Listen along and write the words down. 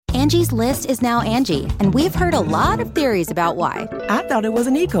Angie's List is now Angie, and we've heard a lot of theories about why. I thought it was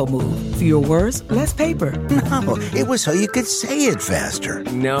an eco move. Fewer words, less paper. No, it was so you could say it faster.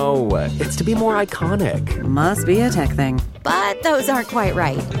 No, it's to be more iconic. Must be a tech thing. But those aren't quite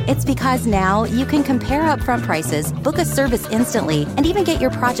right. It's because now you can compare upfront prices, book a service instantly, and even get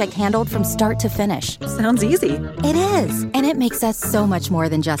your project handled from start to finish. Sounds easy. It is, and it makes us so much more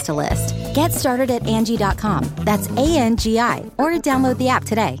than just a list. Get started at Angie.com. That's ANGI, or download the app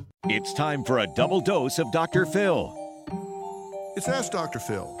today. It's time for a double dose of Dr. Phil. It's Ask Dr.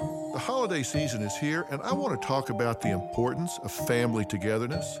 Phil. The holiday season is here, and I want to talk about the importance of family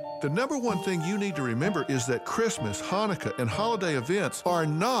togetherness. The number one thing you need to remember is that Christmas, Hanukkah, and holiday events are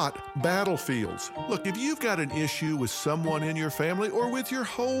not battlefields. Look, if you've got an issue with someone in your family or with your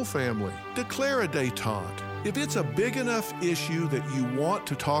whole family, declare a détente. If it's a big enough issue that you want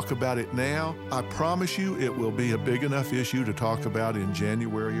to talk about it now, I promise you it will be a big enough issue to talk about in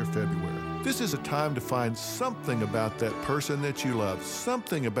January or February. This is a time to find something about that person that you love,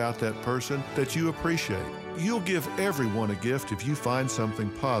 something about that person that you appreciate. You'll give everyone a gift if you find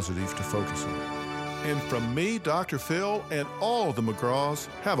something positive to focus on. And from me, Dr. Phil, and all the McGraws,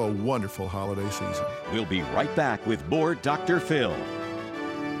 have a wonderful holiday season. We'll be right back with more Dr. Phil.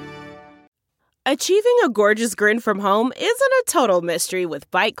 Achieving a gorgeous grin from home isn't a total mystery with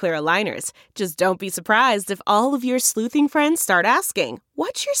Byte Clear aligners. Just don't be surprised if all of your sleuthing friends start asking,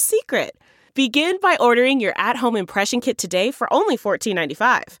 "What's your secret?" Begin by ordering your at-home impression kit today for only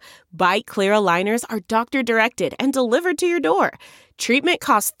 $14.95. Byte Clear aligners are doctor-directed and delivered to your door. Treatment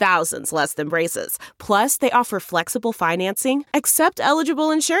costs thousands less than braces. Plus, they offer flexible financing, accept eligible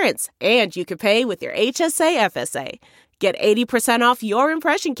insurance, and you can pay with your HSA FSA. Get 80% off your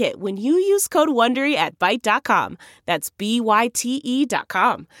impression kit when you use code WONDERY at Byte.com. That's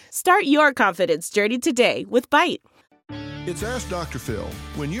BYTE.com. Start your confidence journey today with Byte. It's Ask Dr. Phil.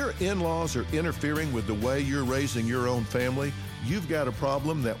 When your in-laws are interfering with the way you're raising your own family, you've got a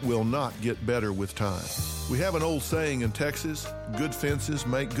problem that will not get better with time. We have an old saying in Texas, good fences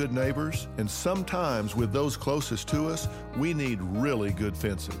make good neighbors, and sometimes with those closest to us, we need really good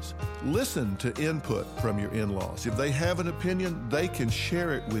fences. Listen to input from your in-laws. If they have an opinion, they can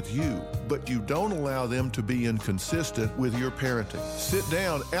share it with you, but you don't allow them to be inconsistent with your parenting. Sit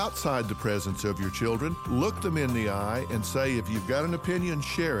down outside the presence of your children, look them in the eye, and say, if you've got an opinion,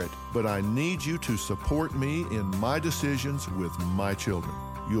 share it, but I need you to support me in my decisions with my children.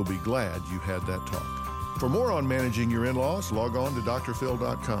 You'll be glad you had that talk. For more on managing your in-laws, log on to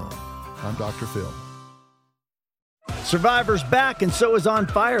drphil.com. I'm Dr. Phil. Survivor's back, and so is On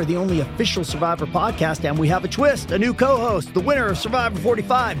Fire, the only official Survivor podcast, and we have a twist, a new co-host, the winner of Survivor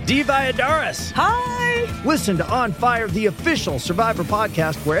 45, Dee Valladares. Hi! Listen to On Fire, the official Survivor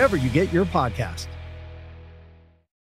podcast, wherever you get your podcast.